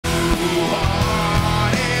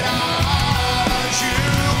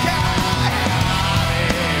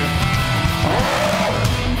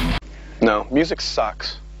No, music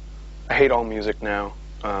sucks. I hate all music now.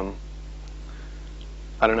 I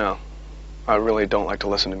don't know. I really don't like to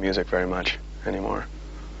listen to music very much anymore.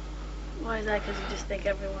 Why is that? Because you just think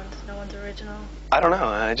no one's original? I don't know.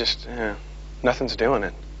 I just, nothing's doing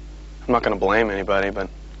it. I'm not going to blame anybody, but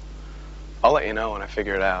I'll let you know when I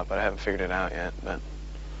figure it out, but I haven't figured it out yet, but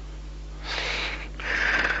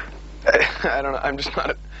I don't know. I'm just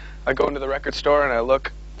not, I go into the record store and I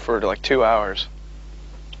look for like 2 hours.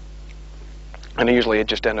 And usually I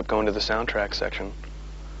just end up going to the soundtrack section.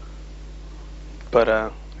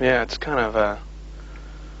 But, yeah, it's kind of,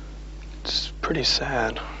 it's pretty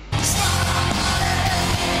sad.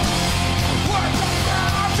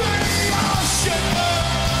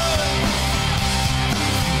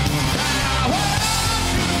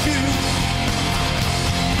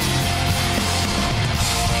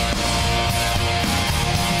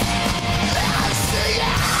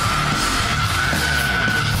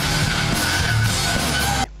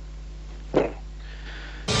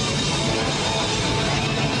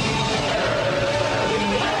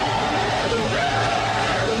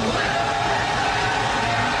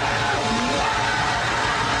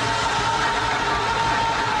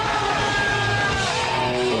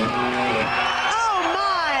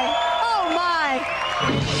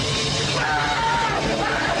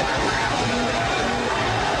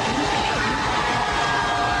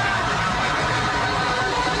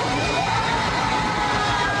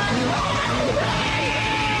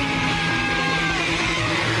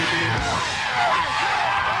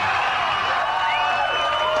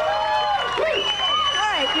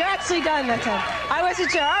 Done that time. I wasn't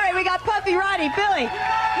sure. All right, we got Puffy, Roddy, Billy,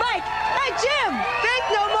 Mike, hey, Jim, think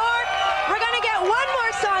no more. We're going to get one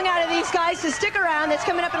more song out of these guys, so stick around. That's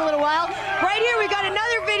coming up in a little while. Right here, we got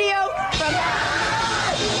another video from...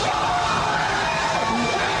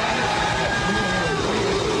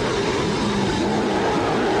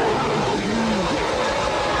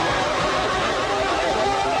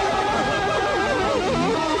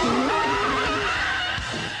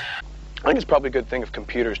 I think it's probably a good thing if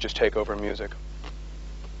computers just take over music.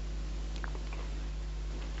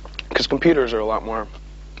 Because computers are a lot more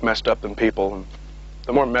messed up than people, and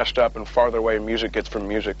the more messed up and farther away music gets from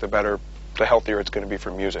music, the healthier it's going to be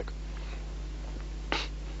for music.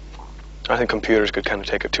 I think computers could kind of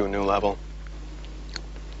take it to a new level.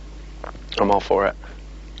 I'm all for it.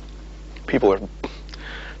 People are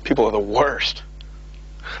the worst.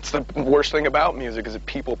 That's the worst thing about music, is that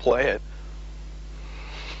people play it.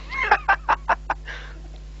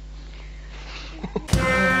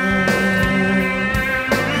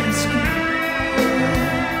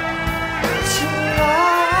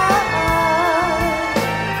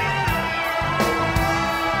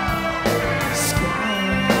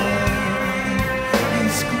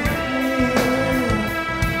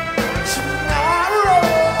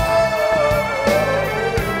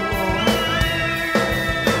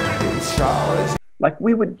 Like,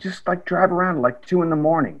 we would just, like, drive around at, like, 2 in the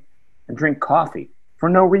morning and drink coffee for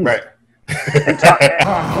no reason. Right. And talk.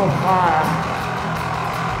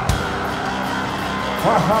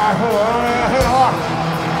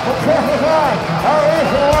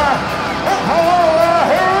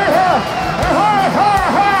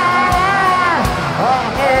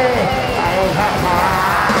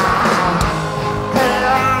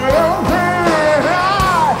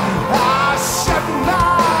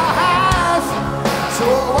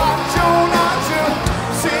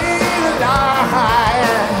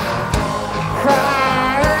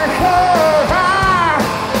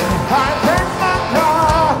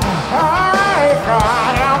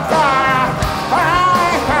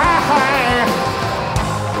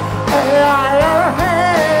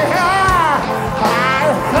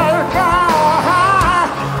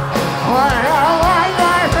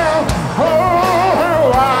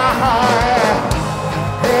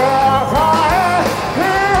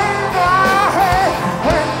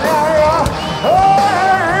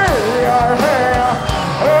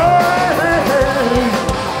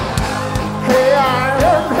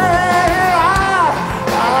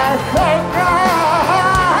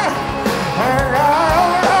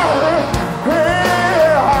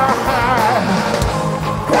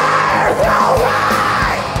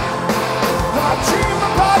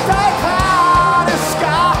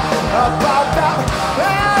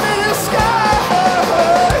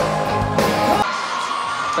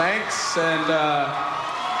 And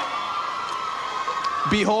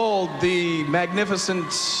behold the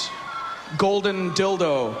magnificent golden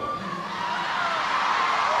dildo.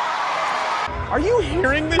 Are you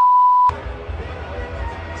hearing this?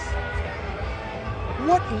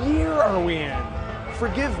 What year are we in?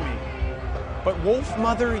 Forgive me. But Wolf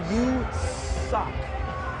Mother, you suck.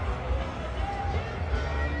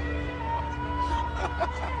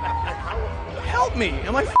 Help me.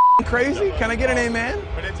 Am I f***ing crazy? Can I get an amen?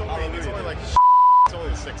 But it's only like it's only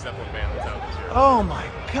the 6th Zeppelin band that's out this year. Oh my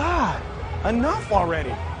God. Enough already.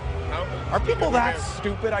 How, Are people that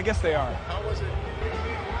stupid? I guess they are. How was it?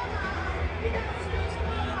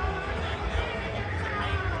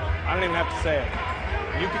 I don't even have to say it.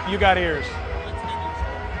 You got ears.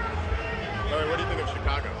 Larry, what do you think of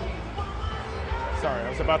Chicago? Sorry, I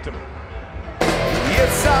was about to.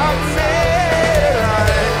 It's a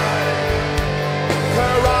midnight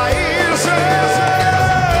horizon.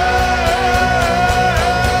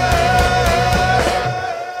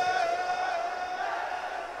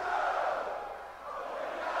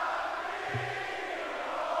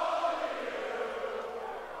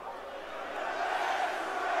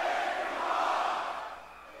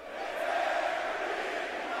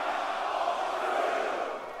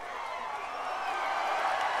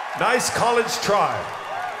 Nice college try.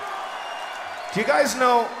 Do you guys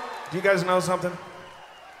know something?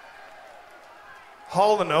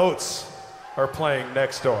 Hall & Oates are playing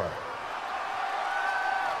next door.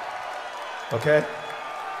 Okay?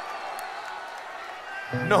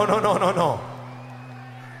 No.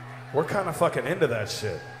 We're kind of fucking into that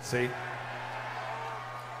shit, see?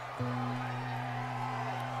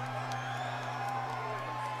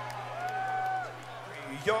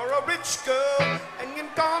 You're a rich girl and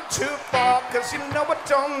you've gone too far, 'cause you know it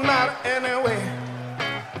don't matter anyway.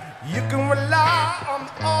 You can rely on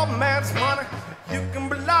the old man's money. You can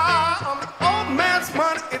rely on the old man's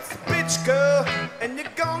money. It's a bitch girl and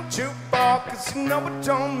you've gone too far, 'cause you know it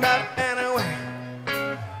don't matter anyway.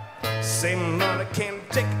 Same money can't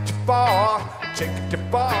take it too far. Take it too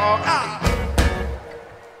far.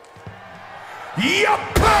 Your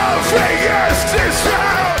perfect is this.